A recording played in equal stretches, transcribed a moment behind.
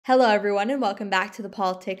Hello, everyone, and welcome back to the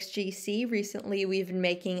Politics GC. Recently, we've been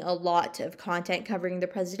making a lot of content covering the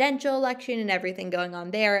presidential election and everything going on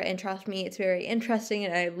there. And trust me, it's very interesting,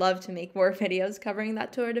 and I'd love to make more videos covering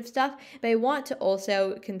that sort of stuff. But I want to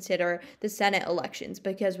also consider the Senate elections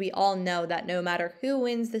because we all know that no matter who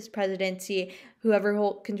wins this presidency,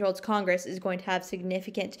 whoever controls Congress is going to have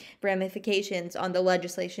significant ramifications on the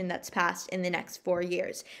legislation that's passed in the next 4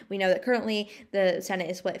 years. We know that currently the Senate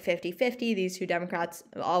is split 50-50. These two Democrats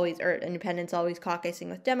or independents always caucusing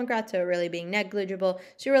with Democrats, so really being negligible.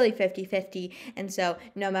 So really 50-50. And so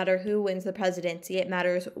no matter who wins the presidency, it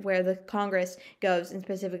matters where the Congress goes, and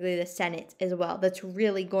specifically the Senate as well. That's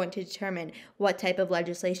really going to determine what type of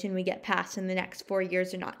legislation we get passed in the next 4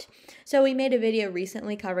 years or not. So we made a video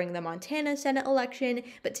recently covering the Montana Senate election,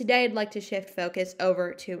 but today I'd like to shift focus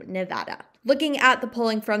over to Nevada. Looking at the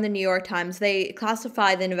polling from the New York Times, they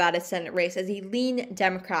classify the Nevada Senate race as a lean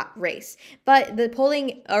Democrat race. But the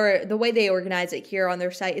polling, or the way they organize it here on their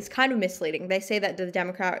site, is kind of misleading. They say that the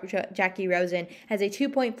Democrat, Jackie Rosen, has a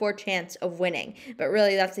 2.4 chance of winning. But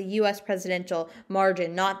really, that's the U.S. presidential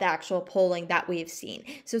margin, not the actual polling that we've seen.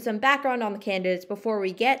 So some background on the candidates before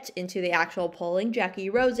we get into the actual polling. Jackie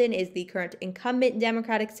Rosen is the current incumbent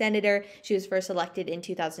Democratic senator. She was first elected in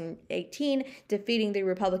 2018, defeating the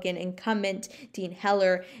Republican incumbent Dean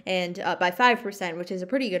Heller, and by 5%, which is a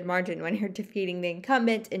pretty good margin when you're defeating the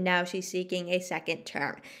incumbent, and now she's seeking a second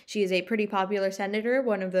term. She is a pretty popular senator,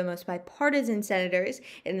 one of the most bipartisan senators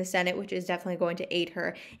in the Senate, which is definitely going to aid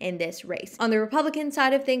her in this race. On the Republican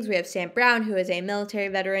side of things, we have Sam Brown, who is a military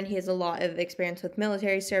veteran. He has a lot of experience with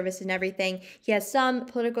military service and everything. He has some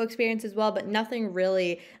political experience as well, but nothing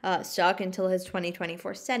really stuck until his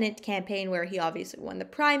 2024 Senate campaign, where he obviously won the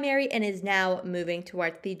primary and is now moving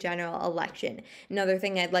towards the general election. Another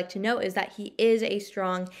thing I'd like to note is that he is a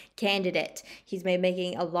strong candidate. He's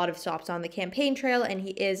making a lot of stops on the campaign trail, and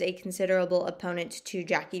he is a considerable opponent to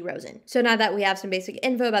Jackie Rosen. So now that we have some basic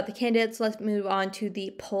info about the candidates, let's move on to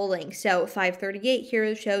the polling. So 538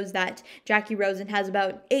 here shows that Jackie Rosen has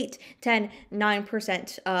about 8, 10,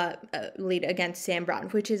 9% lead against Sam Brown,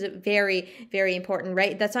 which is very, very important,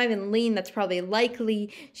 right? That's not even lean. That's probably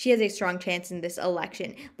likely. She has a strong chance in this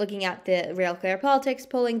election. Looking at the Real Clear Politics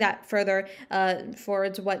polling, that further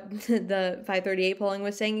forwards what the 538 polling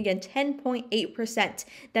was saying. Again, 10.8%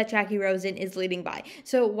 that Jackie Rosen is leading by.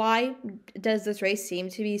 So why does this race seem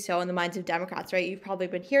to be so in the minds of Democrats, right? You've probably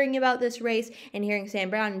been hearing about this race and hearing Sam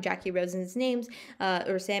Brown and Jackie Rosen's names,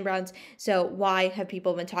 or Sam Brown's. So why have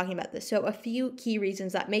people been talking about this? So a few key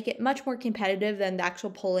reasons that make it much more competitive than the actual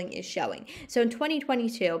polling is showing. So in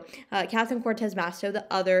 2022, Catherine Cortez Masto, the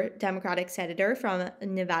other Democratic senator from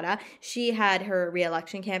Nevada, she had her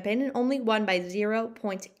re-election campaign and only won by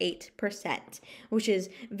 0.8%, which is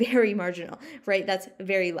very marginal, right? That's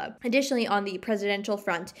very low. Additionally, on the presidential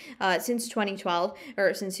front, since 2012,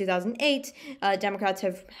 or since 2008, Democrats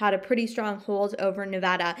have had a pretty strong hold over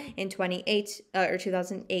Nevada. In 2008,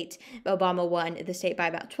 Obama won the state by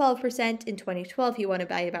about 12%. In 2012, he won it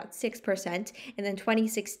by about 6%. And then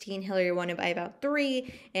 2016, Hillary won it by about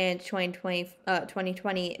 3%. And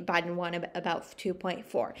 2020, Biden won about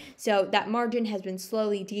 2.4%. So that margin has been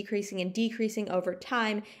slowly decreasing over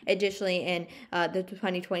time. Additionally, in the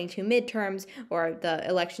 2022 midterms, or the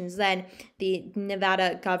elections then, the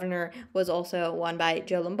Nevada governor was also won by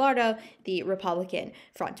Joe Lombardo, the Republican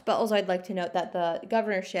front. But also I'd like to note that the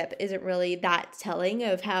governorship isn't really that telling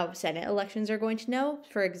of how Senate elections are going to go.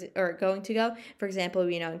 For example,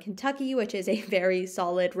 we know in Kentucky, which is a very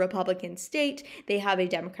solid Republican state, they have a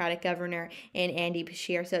Democratic governor in Andy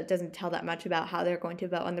Beshear, so it doesn't tell that much about how they're going to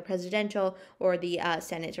vote on the presidential or the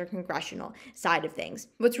Senate or congressional side of things.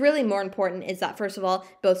 What's really more important is that, first of all,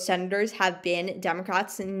 both senators have been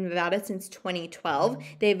Democrats in Nevada since 2012.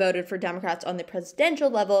 They voted for Democrats on the presidential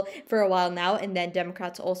level for a while now, and then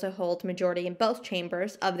Democrats also hold majority in both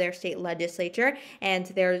chambers of their state legislature, and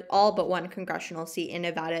there's all but one congressional seat in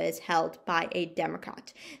Nevada is held by a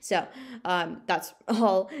Democrat. So that's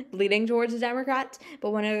all leading towards a Democrat.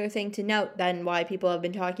 But one other thing to note, then, why people have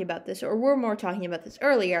been talking about this, or were more talking about this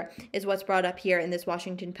earlier, is what's brought up here in this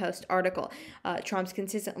Washington Post article. Trump's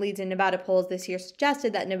consistent leads in Nevada polls this year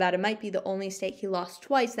suggested that Nevada might be the only state he lost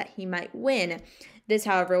twice that he might win. This,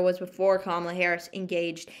 however, was before Kamala Harris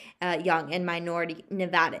engaged young and minority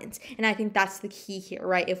Nevadans. And I think that's the key here,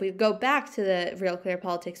 right? If we go back to the Real Clear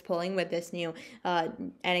Politics polling with this new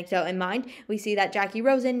anecdote in mind, we see that Jackie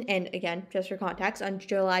Rosen, and again, just for context, on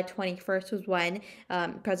July 21st was when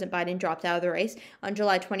President Biden dropped out of the race. On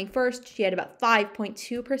July 21st, she had about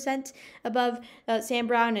 5.2% above Sam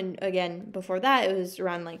Brown. And again, before that, it was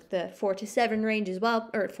around like the 4 to 7 range as well,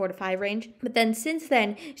 or 4 to 5 range. But then since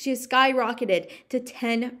then, she has skyrocketed to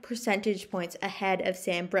 10 percentage points ahead of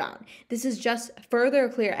Sam Brown. This is just further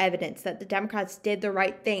clear evidence that the Democrats did the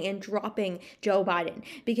right thing in dropping Joe Biden,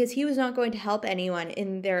 because he was not going to help anyone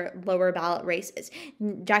in their lower ballot races.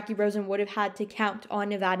 Jackie Rosen would have had to count on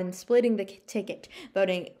Nevadans splitting the ticket,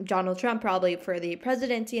 voting Donald Trump probably for the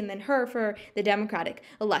presidency and then her for the Democratic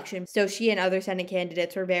election. So she and other Senate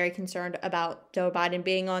candidates were very concerned about Joe Biden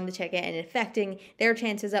being on the ticket and affecting their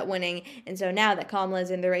chances at winning. And so now that Kamala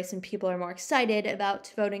is in the race and people are more excited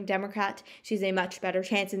about voting Democrat, she's a much better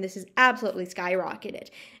chance, and this is absolutely skyrocketed.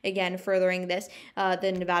 Again, furthering this,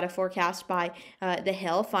 the Nevada forecast by The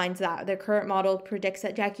Hill finds that the current model predicts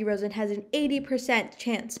that Jackie Rosen has an 80%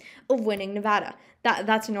 chance of winning Nevada.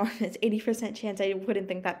 That's enormous. 80% chance. I wouldn't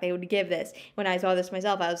think that they would give this. When I saw this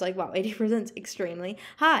myself, I was like, wow, 80% is extremely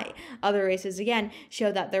high. Other races, again,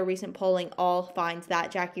 show that their recent polling all finds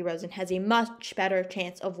that Jackie Rosen has a much better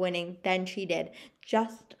chance of winning than she did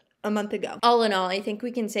just a month ago. All in all, I think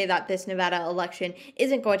we can say that this Nevada election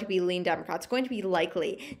isn't going to be lean Democrat. It's going to be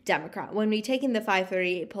likely Democrat. When we take in the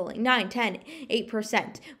 538 polling, 9, 10,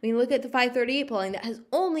 8%, we look at the 538 polling that has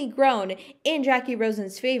only grown in Jackie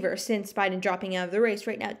Rosen's favor since Biden dropping out of the race.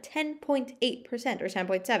 Right now, 10.8% or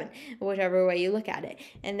 10.7, whichever way you look at it.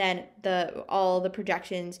 And then all the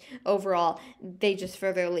projections overall, they just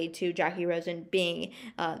further lead to Jackie Rosen being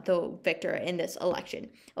the victor in this election.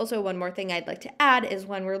 Also, one more thing I'd like to add is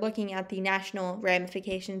when we're looking at the national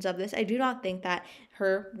ramifications of this, I do not think that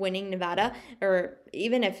her winning Nevada, or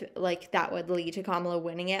even if like that would lead to Kamala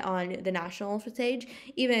winning it on the national stage,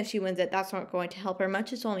 even if she wins it, that's not going to help her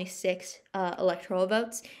much. It's only 6 electoral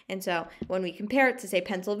votes. And so when we compare it to, say,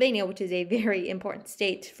 Pennsylvania, which is a very important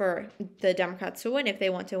state for the Democrats to win if they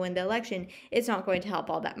want to win the election, it's not going to help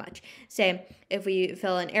all that much. Say, if we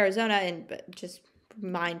fill in Arizona and just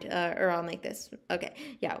mind, or I'll make this, okay,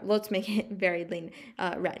 yeah, let's make it very lean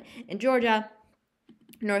red. In Georgia,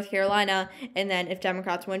 North Carolina, and then if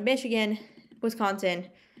Democrats win Michigan, Wisconsin,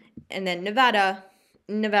 and then Nevada's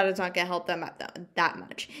not going to help them that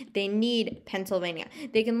much. They need Pennsylvania.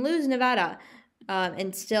 They can lose Nevada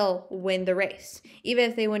and still win the race. Even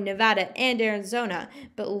if they win Nevada and Arizona,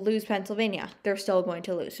 but lose Pennsylvania, they're still going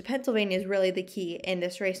to lose. So Pennsylvania is really the key in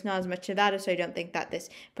this race, not as much Nevada, so I don't think that this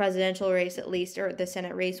presidential race, at least, or the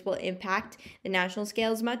Senate race, will impact the national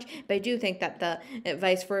scale as much, but I do think that the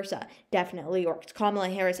vice versa definitely works. Kamala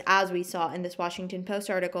Harris, as we saw in this Washington Post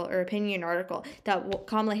article, or opinion article, that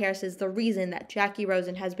Kamala Harris is the reason that Jackie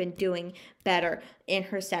Rosen has been doing better in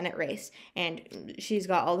her Senate race, and she's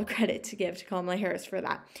got all the credit to give to Kamala Harris for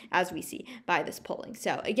that, as we see by this polling.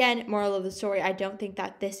 So again, moral of the story, I don't think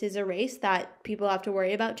that this is a race that people have to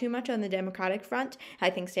worry about too much on the Democratic front. I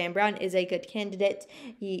think Sam Brown is a good candidate.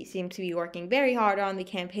 He seems to be working very hard on the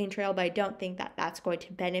campaign trail, but I don't think that that's going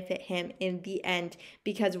to benefit him in the end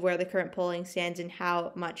because of where the current polling stands and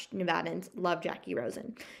how much Nevadans love Jackie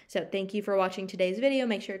Rosen. So thank you for watching today's video.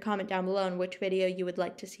 Make sure to comment down below on which video you would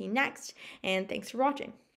like to see next, and thanks for watching.